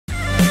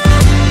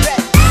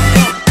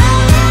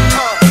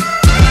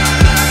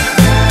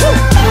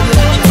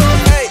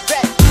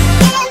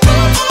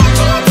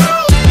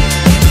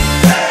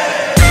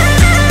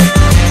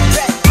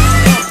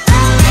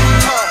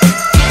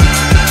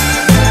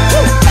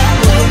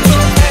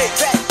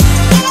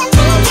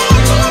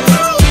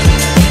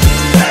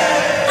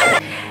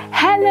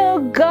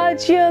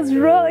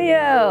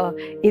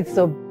It's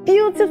a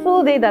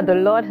beautiful day that the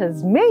Lord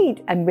has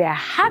made, and we are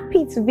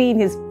happy to be in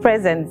His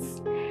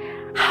presence.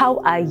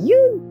 How are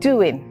you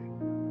doing?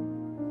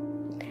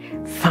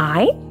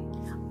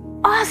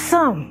 Fine?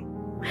 Awesome!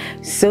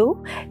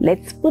 So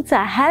let's put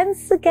our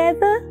hands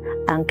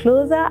together and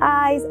close our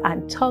eyes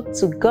and talk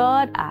to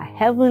God, our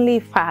Heavenly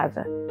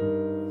Father.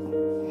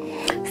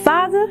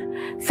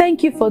 Father,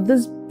 thank you for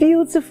this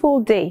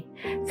beautiful day.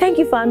 Thank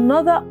you for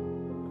another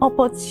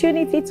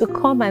opportunity to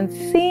come and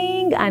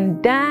sing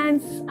and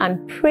dance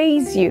and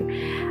praise you,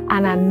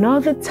 and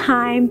another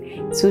time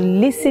to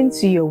listen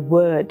to your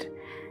word.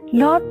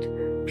 Lord,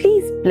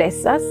 please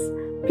bless us.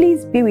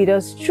 Please be with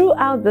us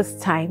throughout this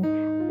time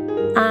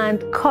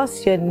and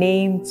cause your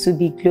name to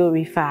be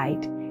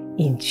glorified.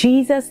 In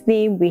Jesus'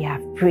 name we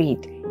have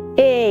prayed.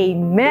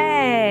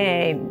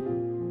 Amen.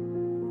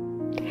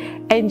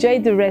 Enjoy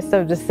the rest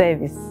of the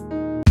service.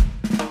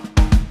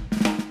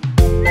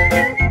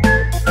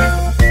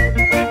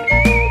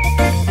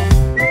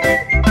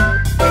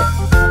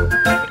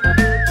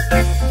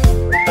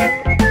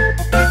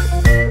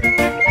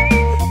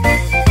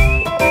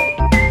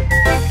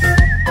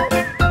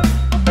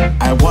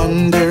 I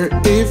wonder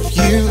if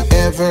you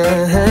ever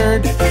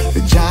heard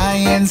the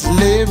giants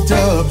lived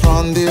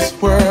upon this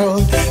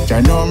world.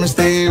 Ginormous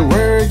they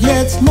were,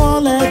 yet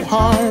small at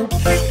heart,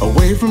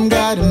 away from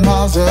God and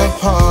miles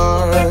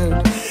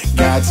apart.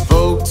 God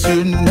spoke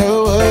to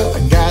Noah, a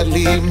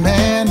godly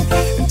man,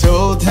 and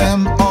told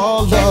him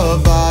all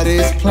about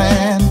his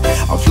plan.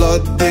 I'll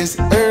flood this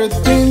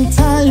earth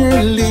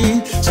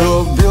entirely,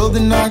 so build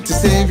an ark to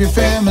save your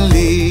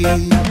family.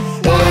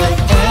 Like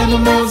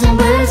animals and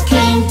birds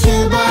came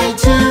two by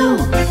two,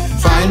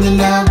 finding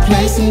a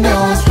place in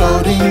Noah's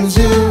floating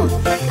zoo.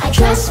 I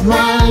trust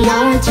my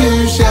Lord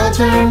to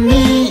shelter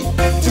me,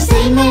 to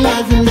save my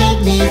life and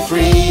make me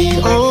free.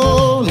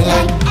 Oh,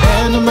 like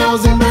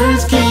animals and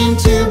birds came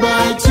two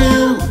by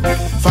two,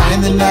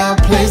 finding a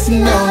place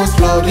in Noah's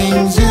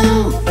floating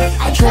zoo.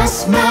 I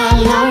trust my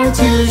Lord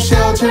to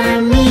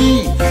shelter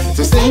me,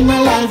 to save my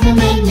life and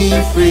make me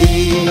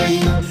free.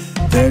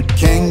 The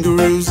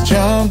kangaroos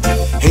jumped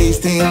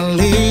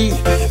hastily,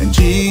 and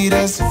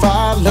cheetahs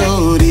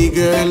followed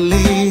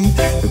eagerly.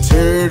 The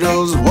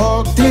turtles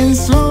walked in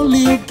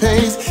slowly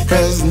paced,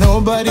 'cause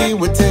nobody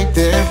would take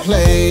their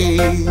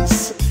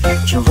place.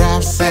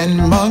 Giraffes and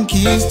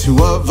monkeys, two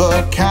of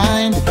a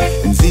kind,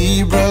 and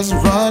zebras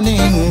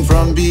running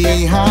from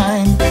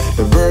behind.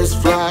 The birds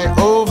fly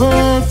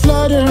over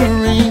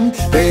fluttering,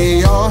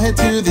 they all head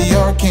to the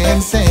ark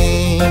and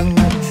sing.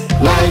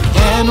 Like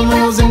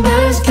animals and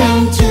birds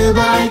came two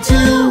by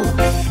two,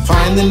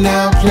 finding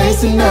a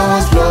place in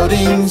Noah's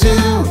floating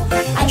zoo.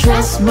 I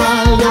trust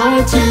my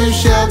Lord to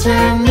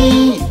shelter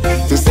me,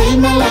 to save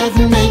my life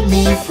and make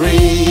me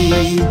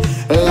free.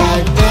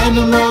 Like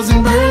animals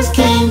and birds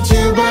came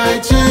two by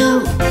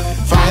two,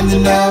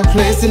 finding a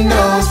place in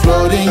Noah's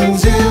floating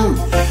zoo.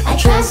 I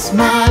trust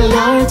my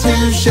Lord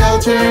to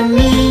shelter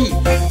me,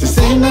 to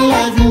save my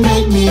life and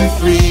make me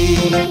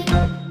free.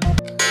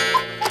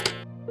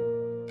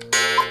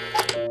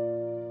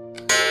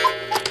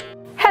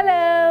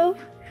 Hello,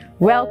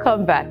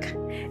 welcome back.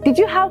 Did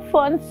you have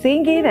fun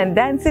singing and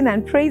dancing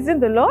and praising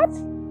the Lord?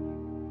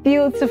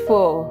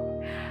 Beautiful.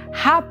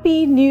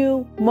 Happy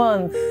new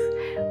month.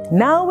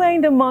 Now we're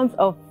in the month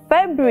of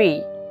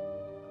February.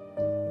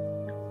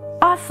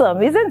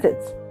 Awesome, isn't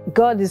it?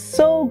 God is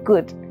so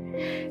good.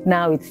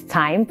 Now it's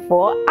time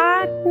for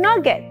our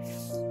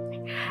nuggets.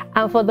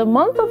 And for the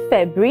month of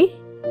February,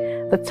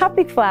 the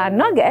topic for our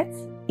nuggets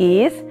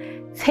is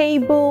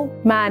table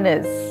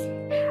manners.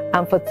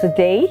 And for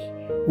today,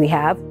 we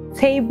have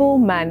table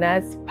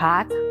manners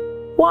part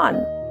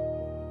 1.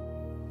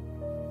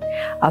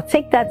 I'll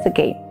take that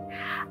again.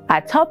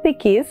 Our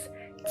topic is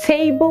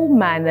table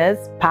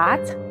manners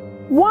part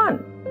 1.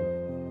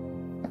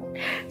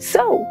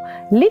 So,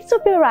 lift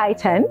up your right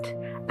hand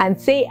and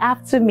say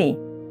after me,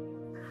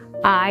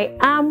 I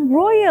am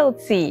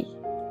royalty,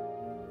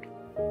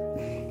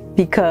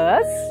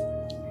 because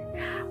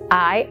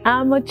I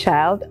am a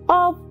child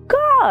of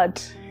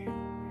God.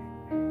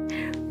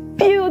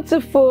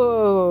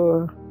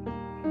 Beautiful.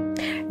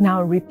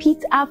 Now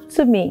repeat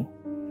after me.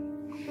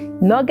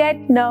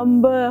 Nugget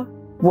number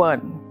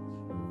 1.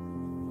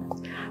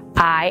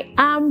 I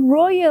am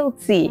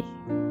royalty.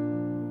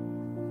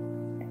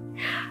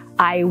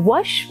 I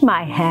wash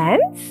my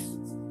hands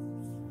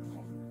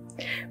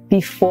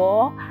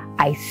before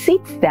I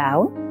sit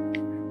down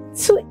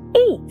to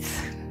eat.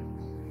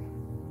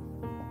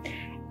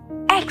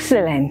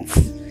 Excellent.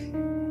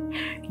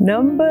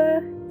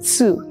 Number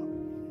 2.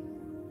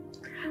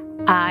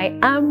 I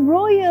am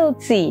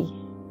royalty.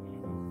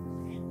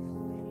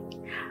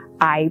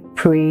 I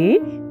pray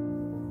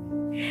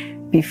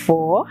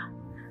before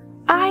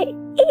I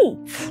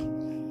eat.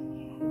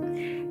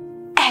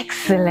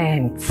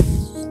 Excellent.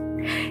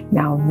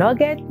 Now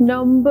nugget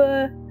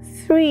number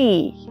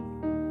 3.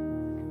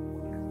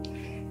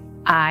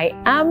 I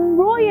am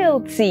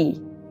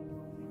royalty.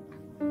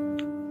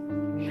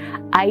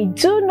 I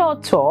do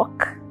not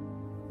talk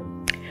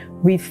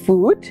with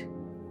food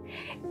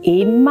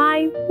in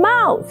my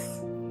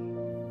mouth.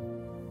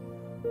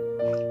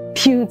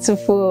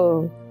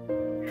 Beautiful.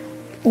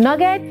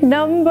 Nugget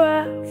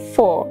number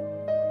 4.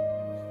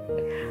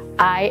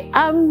 I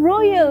am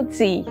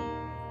royalty.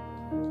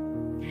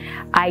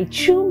 I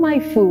chew my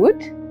food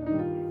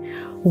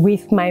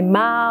with my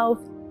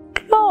mouth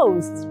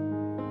closed.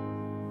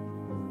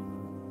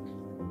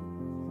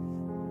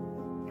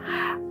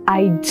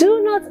 I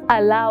do not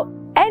allow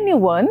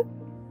anyone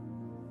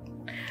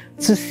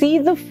to see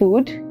the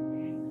food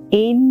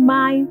in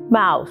my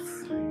mouth.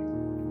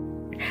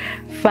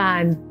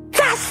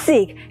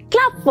 Fantastic!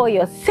 Clap for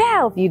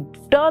yourself.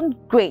 You've done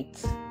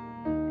great.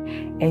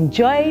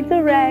 Enjoy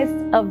the rest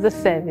of the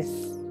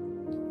service.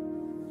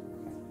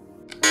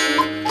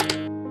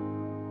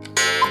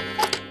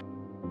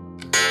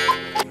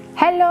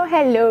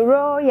 Hello,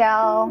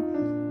 Royal.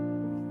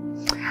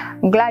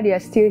 I'm glad you're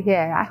still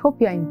here. I hope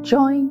you're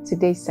enjoying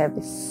today's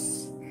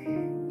service.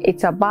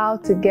 It's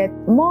about to get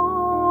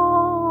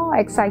more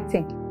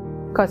exciting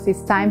because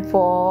it's time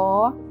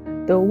for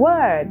the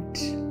Word.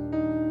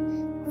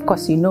 Of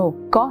course, you know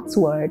God's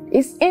Word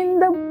is in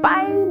the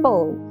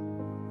Bible.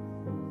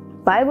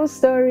 Bible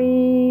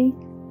story,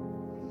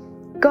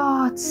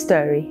 God's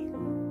story.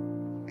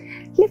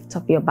 Lift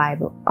up your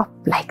Bible up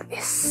like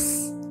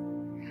this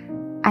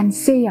and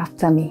say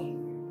after me.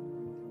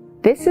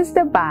 This is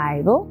the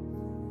Bible.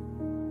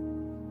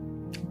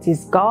 It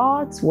is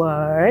God's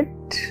Word.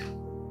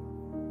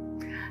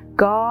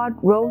 God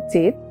wrote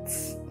it,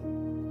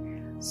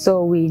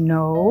 so we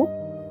know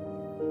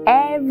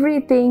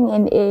everything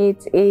in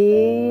it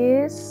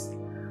is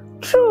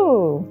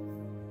true,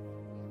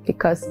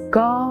 because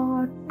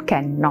God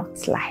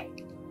cannot lie.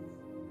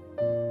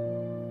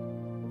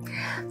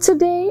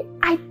 Today,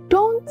 I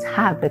don't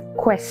have a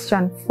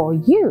question for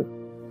you.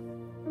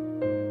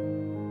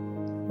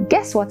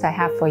 Guess what I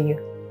have for you?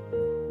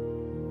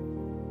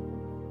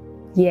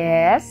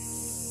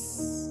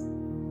 Yes,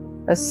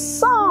 a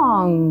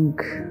song.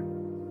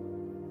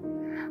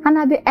 And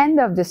at the end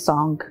of the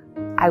song,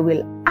 I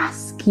will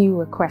ask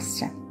you a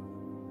question.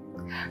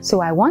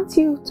 So I want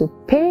you to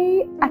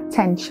pay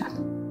attention.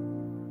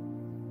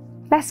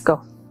 Let's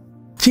go.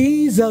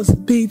 Jesus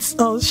bids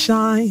us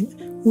shine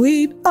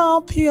with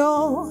a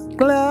pure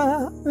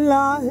clear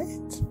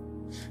light,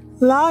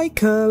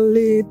 like a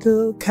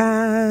little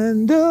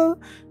candle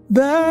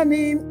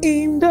burning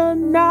in the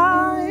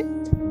night.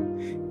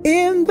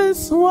 In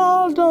this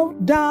world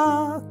of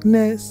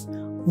darkness,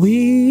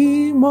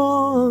 we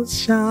must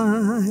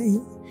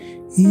shine.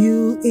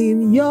 You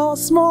in your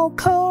small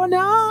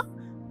corner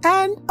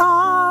and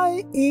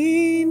I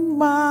in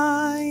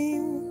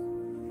mine.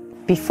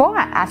 Before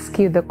I ask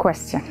you the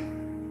question,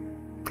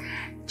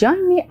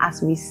 join me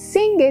as we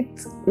sing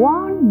it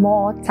one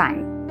more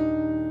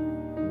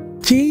time.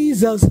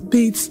 Jesus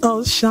bids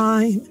us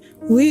shine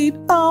with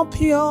a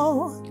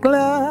pure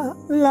clear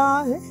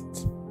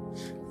light,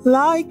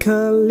 like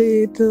a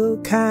little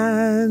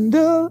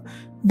candle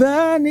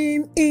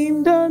burning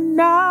in the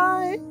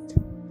night.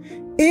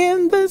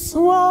 In this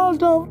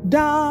world of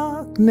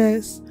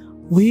darkness,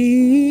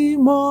 we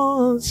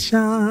must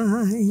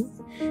shine.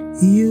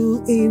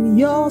 You in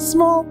your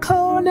small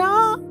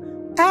corner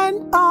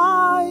and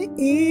I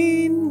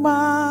in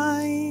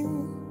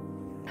mine.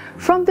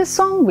 From the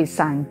song we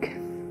sang,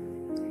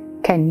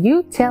 can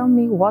you tell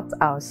me what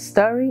our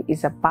story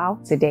is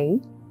about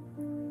today?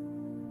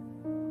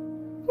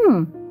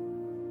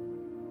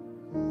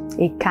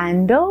 A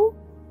candle?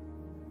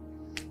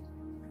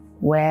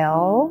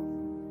 Well,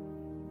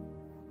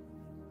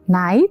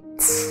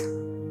 night?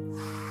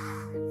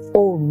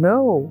 Oh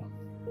no.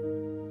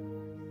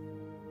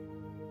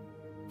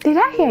 Did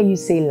I hear you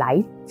say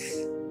light?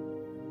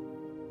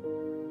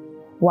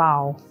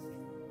 Wow.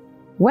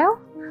 Well,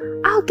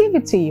 I'll give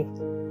it to you.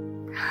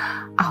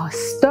 Our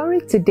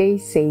story today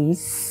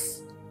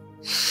says,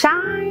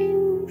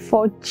 shine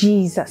for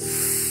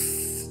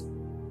Jesus.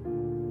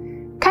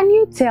 Can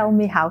you tell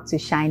me how to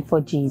shine for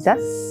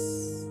Jesus?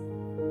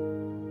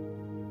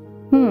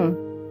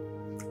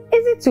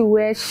 Is it to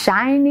wear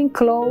shining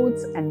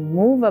clothes and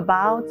move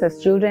about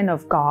as children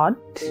of God?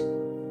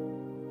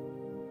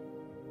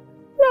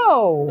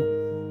 No.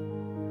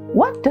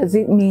 What does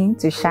it mean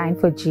to shine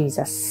for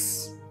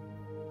Jesus?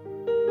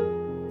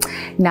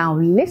 Now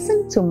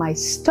listen to my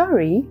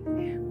story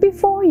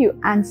before you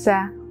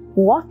answer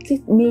what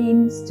it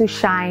means to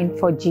shine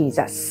for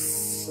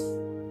Jesus.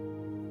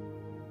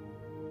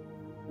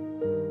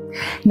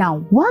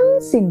 Now,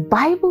 once in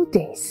Bible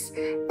days,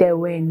 there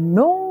were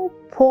no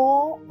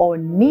poor or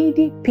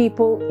needy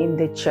people in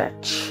the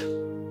church.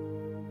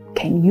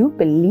 Can you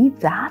believe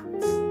that?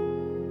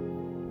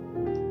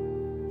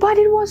 But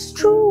it was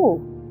true.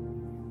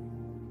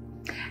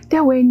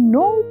 There were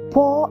no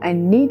poor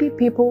and needy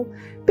people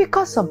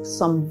because of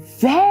some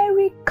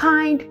very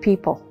kind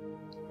people.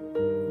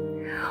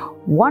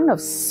 One of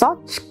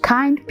such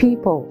kind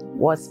people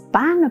was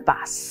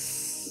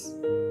Barnabas.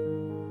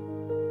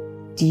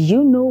 Do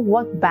you know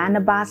what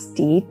Barnabas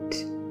did?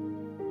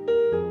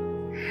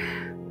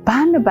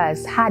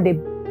 Barnabas had a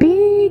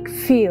big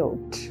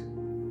field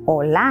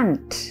or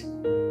land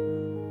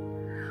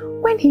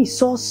When he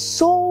saw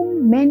so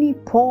many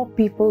poor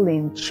people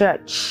in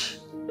church,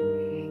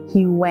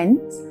 he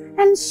went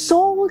and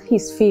sold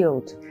his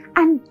field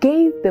and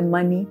gave the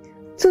money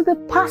to the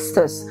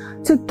pastors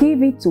to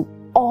give it to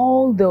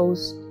all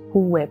those who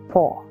were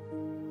poor.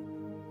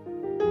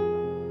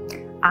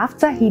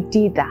 After he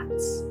did that,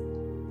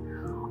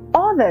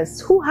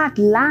 others who had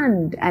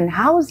land and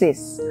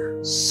houses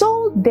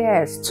sold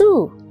theirs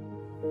too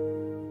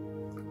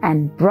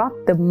and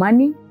brought the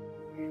money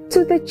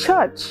to the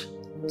church,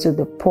 to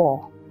the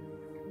poor.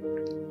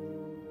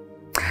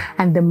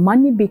 And the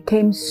money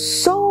became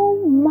so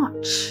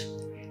much,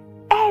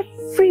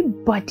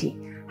 everybody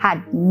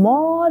had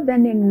more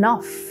than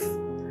enough,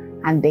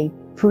 and they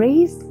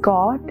praised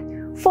God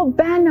for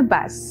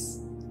Barnabas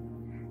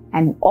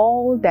and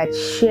all that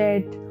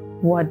shared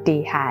what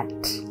they had.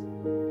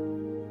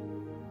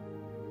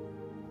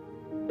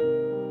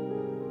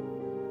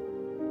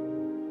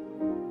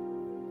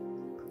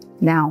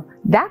 Now,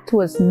 that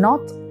was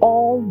not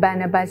all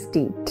Barnabas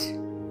did.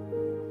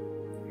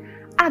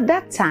 At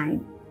that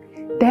time,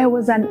 there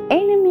was an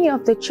enemy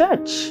of the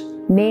church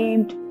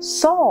named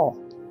Saul.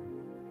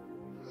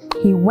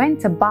 He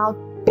went about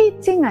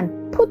beating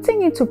and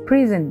putting into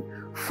prison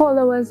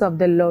followers of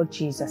the Lord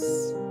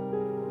Jesus.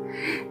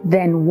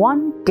 Then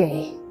one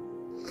day,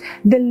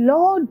 the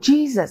Lord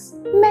Jesus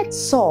met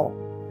Saul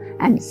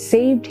and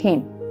saved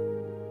him.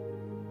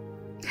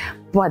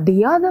 But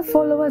the other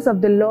followers of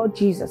the Lord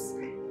Jesus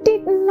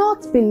did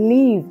not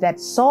believe that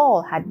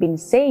Saul had been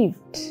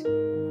saved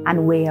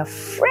and were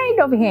afraid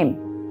of him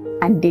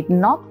and did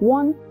not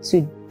want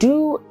to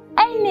do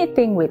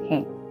anything with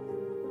him.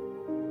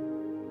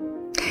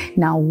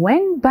 Now,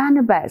 when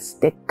Barnabas,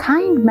 the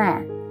kind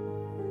man,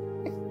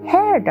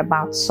 heard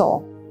about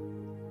Saul,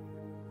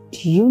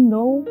 do you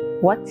know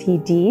what he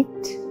did?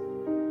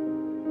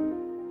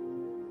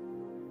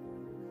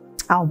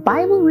 Our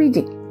Bible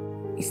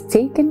reading is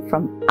taken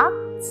from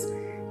Acts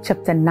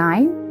chapter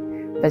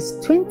 9, verse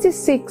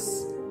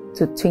 26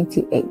 to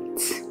 28.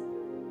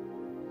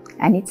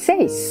 And it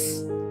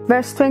says,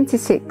 verse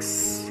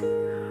 26,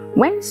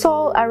 when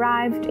Saul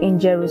arrived in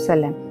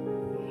Jerusalem,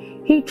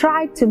 he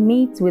tried to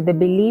meet with the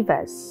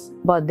believers,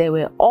 but they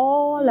were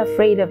all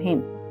afraid of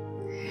him.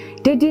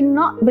 They did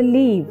not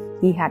believe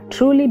he had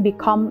truly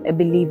become a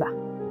believer.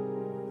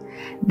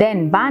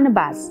 Then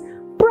Barnabas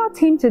brought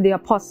him to the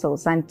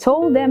apostles and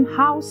told them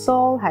how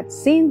Saul had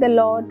seen the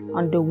Lord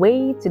on the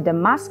way to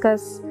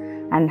Damascus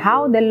and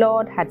how the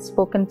Lord had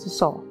spoken to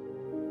Saul.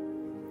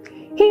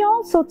 He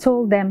also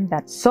told them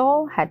that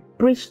Saul had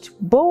preached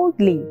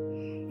boldly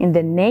in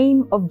the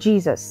name of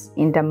Jesus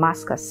in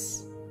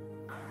Damascus.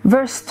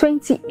 Verse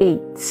 28.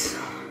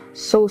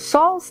 So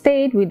Saul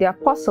stayed with the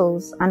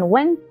apostles and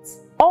went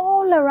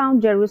all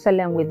around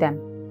Jerusalem with them,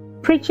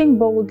 preaching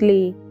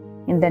boldly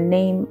in the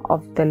name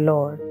of the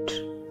Lord.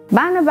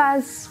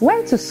 Barnabas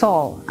went to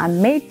Saul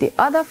and made the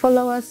other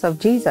followers of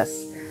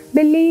Jesus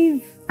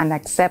believe and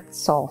accept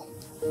Saul.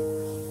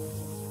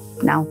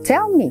 Now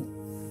tell me,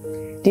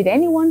 did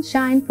anyone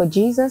shine for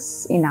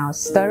Jesus in our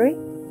story?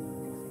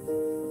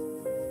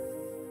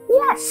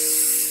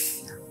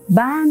 Yes,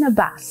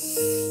 Barnabas.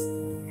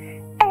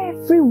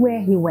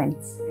 Everywhere he went,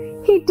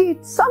 he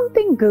did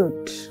something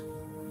good.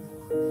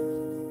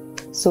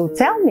 So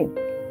tell me,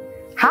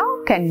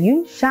 how can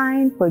you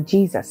shine for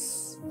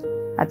Jesus?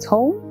 At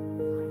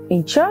home,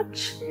 in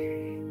church,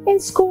 in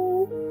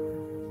school,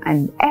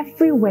 and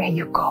everywhere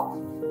you go?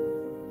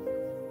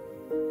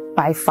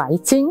 By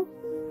fighting?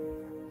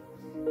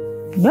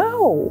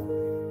 No.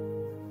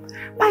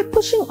 By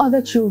pushing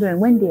other children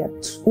when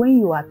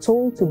you are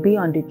told to be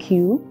on the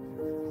queue?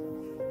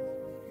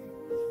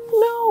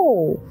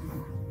 No.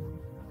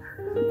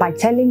 By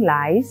telling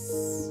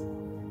lies?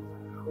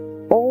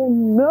 Oh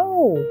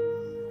no.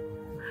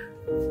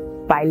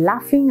 By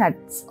laughing at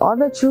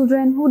other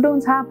children who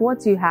don't have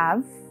what you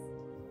have?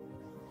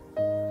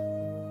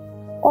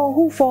 Or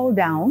who fall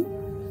down?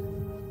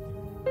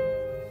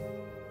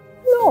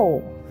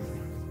 No.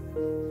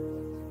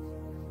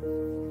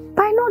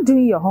 By not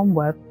doing your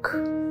homework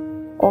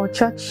or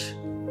church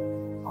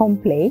home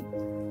play?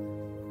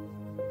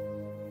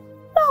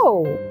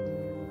 No.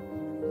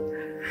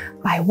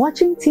 By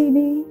watching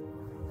TV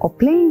or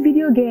playing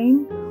video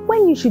game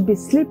when you should be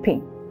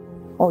sleeping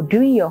or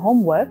doing your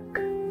homework?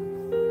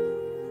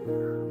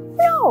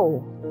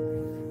 No.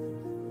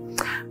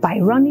 By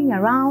running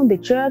around the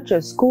church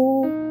or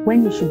school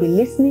when you should be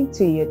listening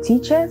to your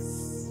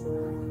teachers?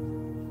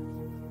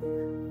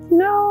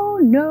 No,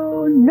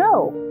 no,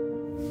 no.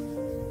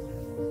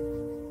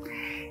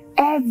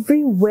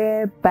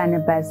 Everywhere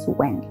Barnabas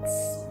went,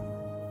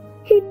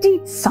 he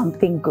did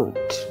something good.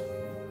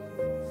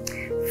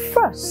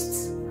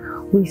 First,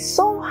 we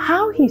saw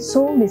how he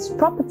sold his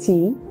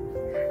property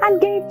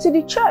and gave to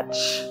the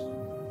church.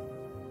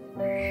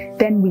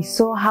 Then we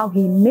saw how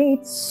he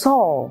made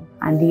Saul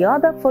and the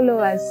other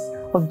followers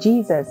of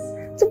Jesus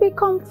to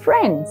become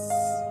friends.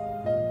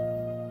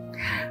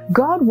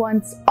 God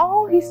wants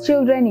all his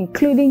children,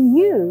 including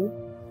you,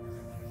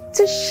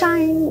 to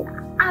shine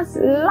as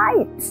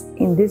light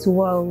in this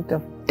world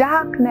of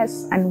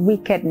darkness and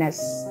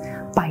wickedness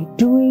by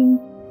doing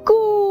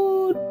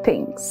good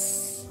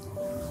things.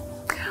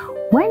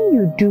 When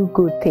you do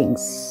good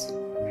things,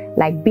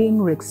 like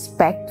being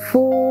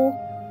respectful,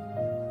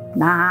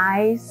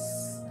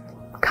 nice,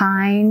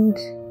 kind,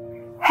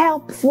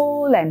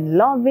 helpful, and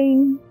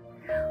loving,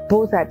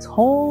 both at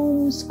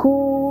home,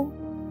 school,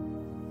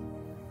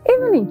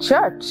 even in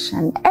church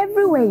and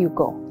everywhere you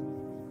go,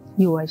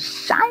 you are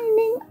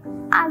shining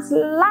as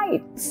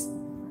lights.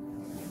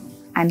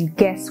 And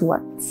guess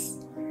what?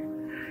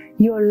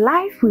 Your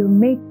life will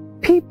make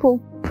people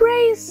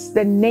praise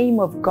the name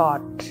of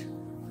God.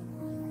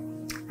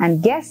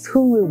 And guess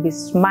who will be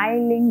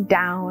smiling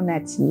down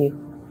at you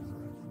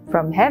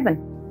from heaven?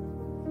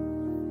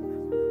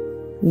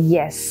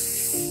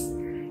 Yes,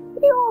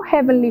 your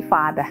Heavenly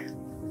Father.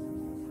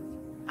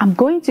 I'm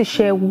going to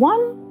share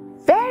one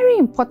very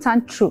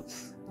important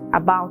truth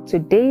about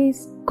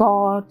today's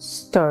God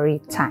story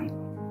time.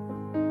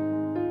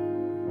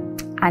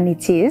 And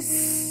it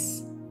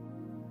is,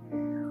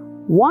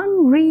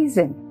 one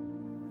reason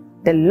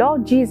the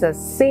Lord Jesus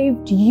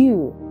saved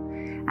you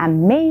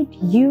and made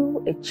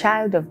you a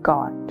child of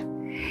God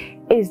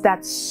is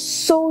that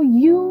so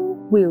you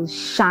will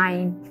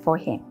shine for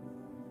Him.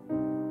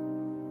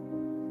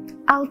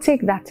 I'll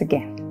take that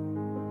again.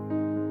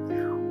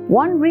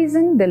 One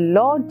reason the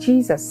Lord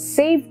Jesus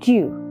saved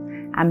you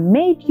and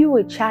made you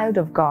a child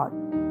of God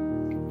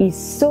is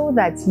so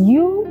that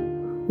you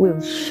will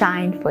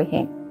shine for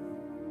Him.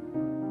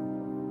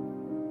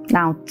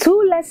 Now,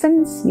 2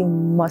 lessons you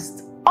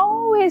must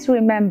always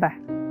remember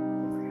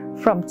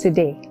from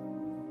today.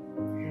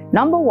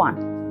 Number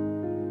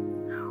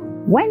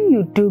 1, when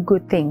you do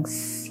good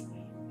things,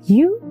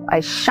 you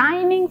are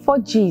shining for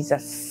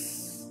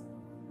Jesus.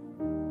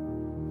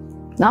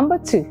 Number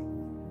 2,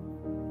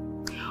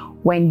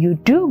 when you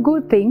do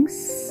good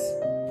things,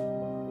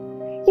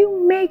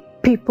 you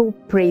make people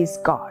praise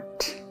God.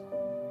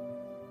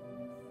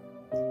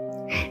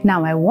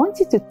 Now, I want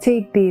you to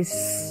take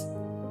this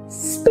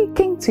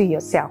speaking to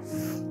yourself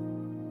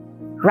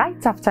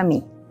right after me.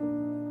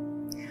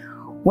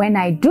 When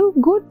I do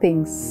good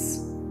things,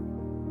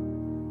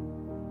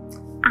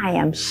 I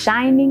am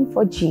shining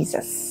for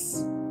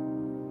Jesus.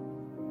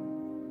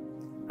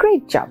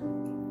 Great job.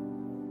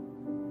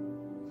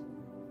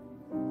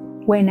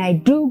 When I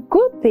do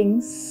good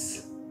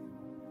things,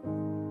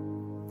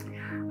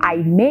 I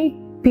make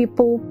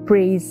people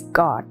praise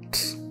God.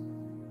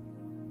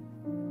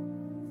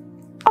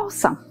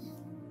 Awesome.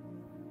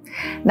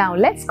 Now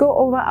let's go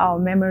over our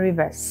memory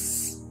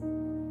verse.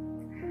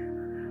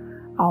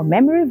 Our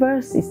memory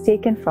verse is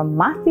taken from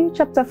Matthew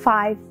chapter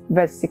 5,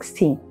 verse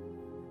 16.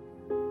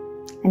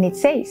 And it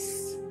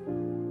says,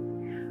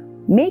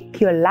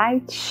 "Make your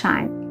light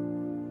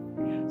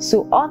shine,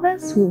 so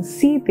others will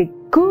see the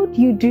good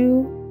you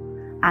do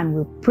and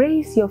will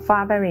praise your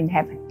Father in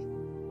heaven."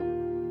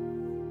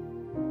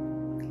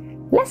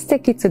 Let's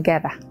take it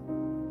together.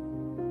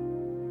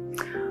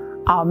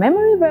 Our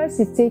memory verse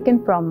is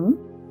taken from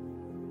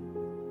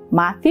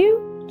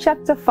Matthew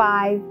chapter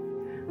 5,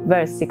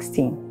 verse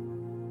 16.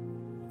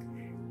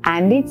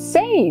 And it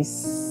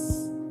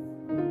says,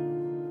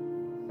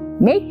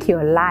 "Make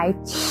your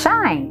light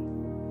shine,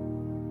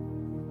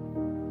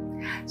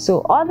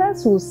 so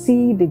others will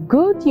see the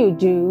good you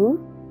do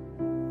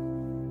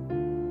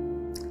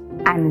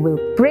and will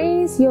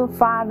praise your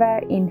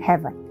Father in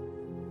heaven."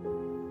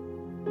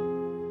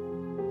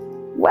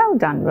 Well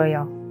done,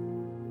 Royal.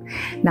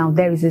 Now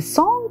there is a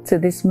song to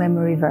this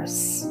memory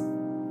verse.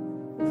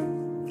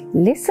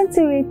 Listen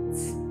to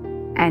it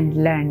and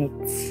learn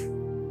it.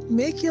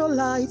 Make your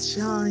light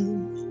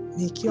shine,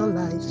 make your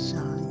light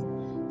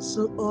shine,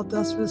 so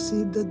others will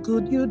see the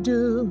good you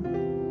do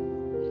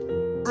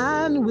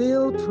and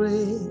will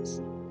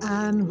praise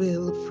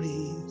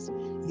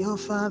your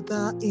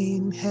Father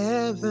in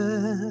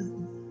heaven.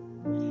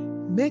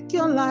 Make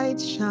your light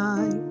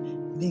shine,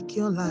 make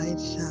your light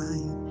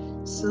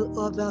shine, so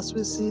others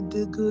will see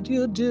the good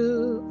you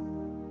do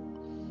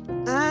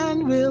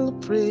and will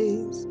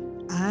praise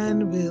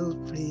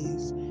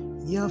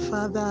your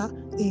Father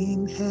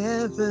in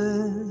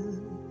heaven.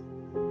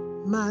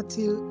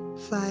 Matthew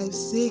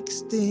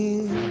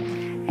 5:16.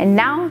 And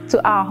now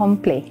to our home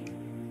play.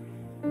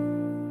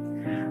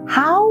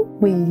 How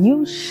will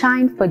you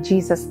shine for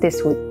Jesus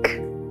this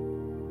week?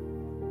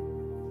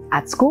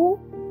 At school,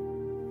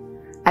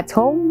 at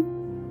home,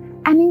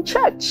 and in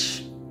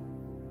church?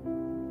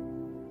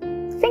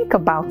 Think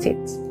about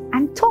it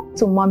and talk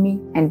to mommy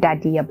and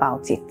daddy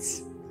about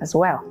it as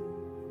well.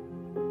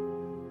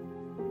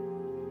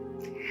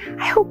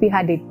 I hope you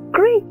had a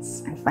great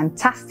and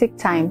fantastic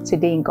time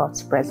today in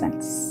God's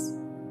presence.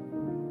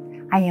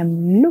 I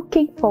am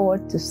looking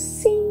forward to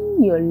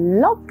seeing your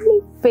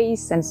lovely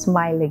face and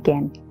smile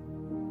again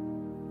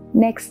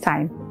next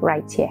time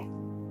right here.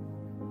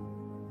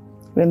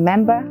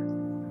 Remember,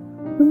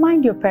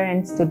 remind your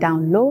parents to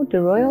download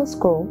the Royal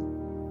Scroll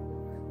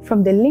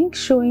from the link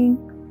showing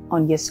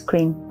on your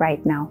screen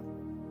right now.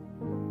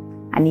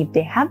 And if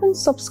they haven't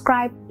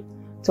subscribed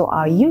to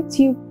our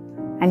YouTube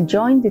and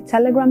joined the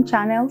Telegram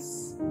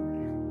channels,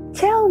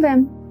 Tell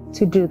them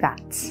to do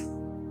that.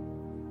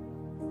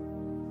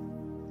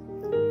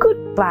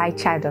 Goodbye,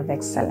 child of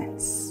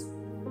excellence.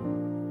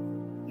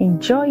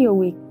 Enjoy your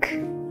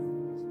week.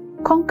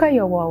 Conquer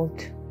your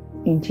world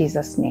in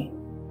Jesus' name.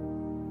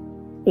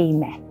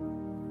 Amen.